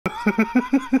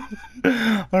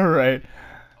Alright.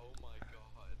 Oh my god.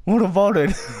 What about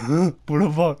it? What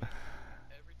about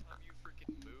Every time you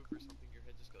freaking move or something, your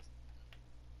head just goes.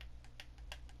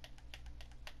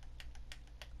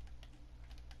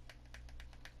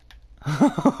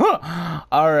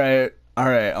 Alright.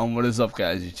 Alright, what is up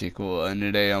guys, it's Chico, and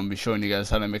today I'm gonna be showing you guys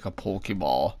how to make a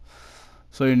pokeball.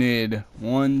 So you need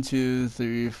 1, 2,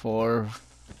 3, 4,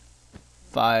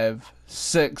 5,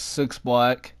 6, 6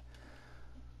 black.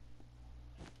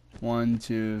 1,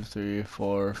 2, 3,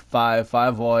 4, 5,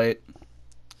 5 white.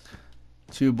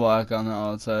 2 black on the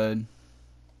outside.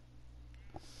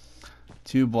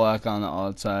 2 black on the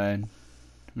outside.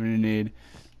 We need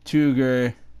 2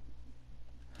 gray.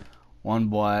 1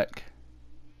 black.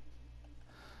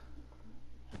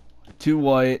 2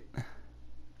 white.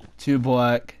 2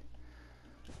 black.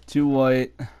 2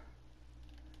 white.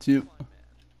 2.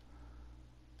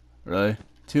 Really?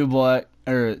 2 black.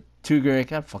 Or 2 gray.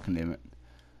 God fucking damn it.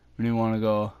 We do want to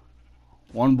go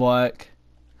 1 black.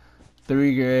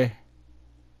 3 gray.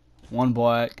 1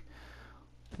 black.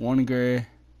 1 gray.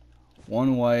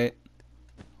 1 white.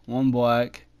 1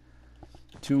 black.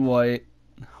 2 white.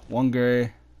 1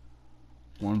 gray.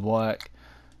 1 black.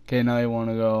 Okay, now you want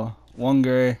to go 1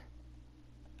 gray.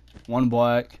 1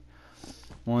 black.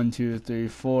 1, 2, 3,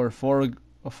 4.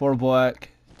 4 black.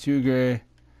 2 gray.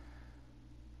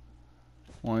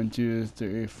 1, 2,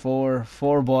 3, 4.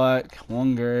 4 black.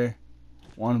 1 gray.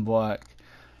 1 black.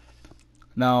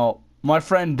 Now, my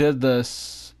friend did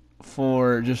this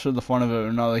for just for the fun of it,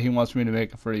 and now that he wants me to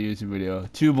make it for a YouTube video.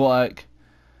 2 black.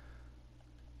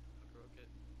 Broke it.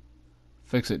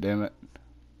 Fix it, damn it.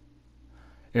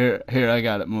 Here, I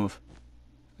got it. Move.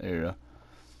 There you go.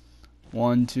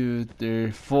 1, 2,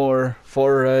 3, 4.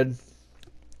 4 red.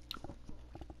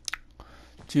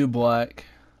 2 black.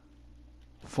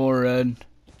 4 red.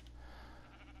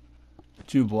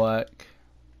 2 black.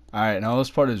 Alright, now this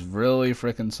part is really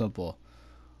freaking simple.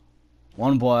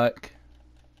 1 black.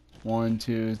 1,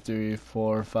 2, 3,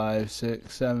 4, 5,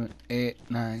 6, 7, 8,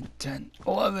 9, 10,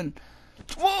 11,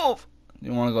 12.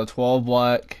 You want to go 12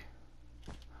 black.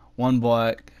 1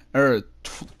 black.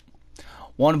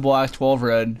 1 black, 12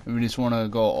 red. And we just want to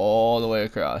go all the way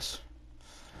across.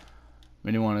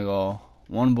 Then you want to go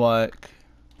 1 black.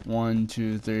 1,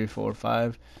 2, 3, 4,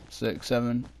 5, 6,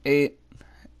 7, 8.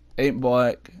 8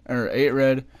 black. Or 8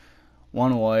 red.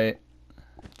 1 white.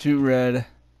 2 red.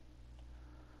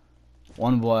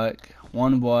 1 black.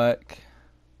 1 black.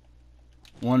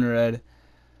 1 red.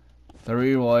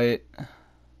 3 white.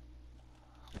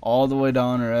 All the way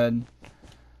down red.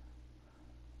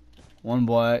 1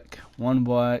 black. 1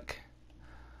 black.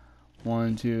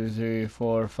 1, 2, 3,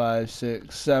 4, 5,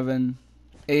 6, 7,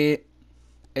 8.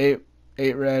 8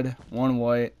 red. 1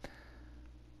 white.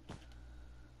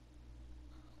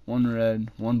 1 red.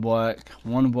 1 black.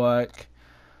 1 black.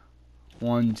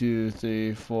 1, 2,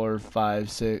 3, 4, 5,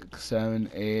 6, 7,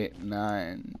 8,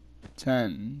 9,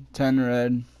 10. 10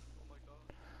 red.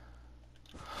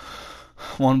 Oh my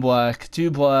god. 1 black. 2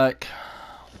 black.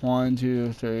 1,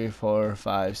 2, 3, 4,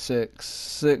 5, 6.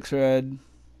 6 red.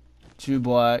 2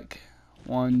 black.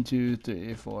 1, 2,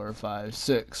 3, 4, 5,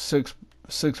 6.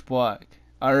 6 black.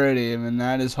 Alrighty, I mean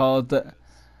that is how the.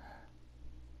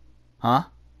 Huh?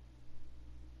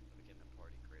 Again, the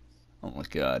party Chris. Oh my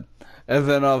god. And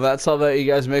then that's how that you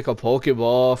guys make a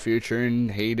Pokeball featuring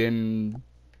Hayden,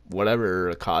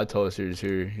 whatever, COD Toasters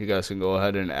here. You guys can go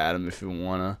ahead and add him if you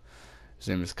wanna. His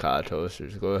name is COD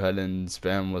Toasters. Go ahead and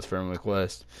spam with friend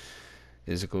request.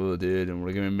 He's a cool dude, and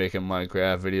we're gonna be making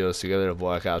Minecraft videos together,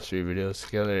 Black Ops 3 videos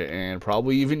together, and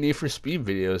probably even Need for Speed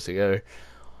videos together.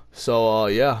 So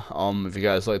yeah, if you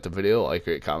guys like the video, like,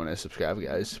 rate, comment, and subscribe,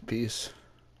 guys. Peace.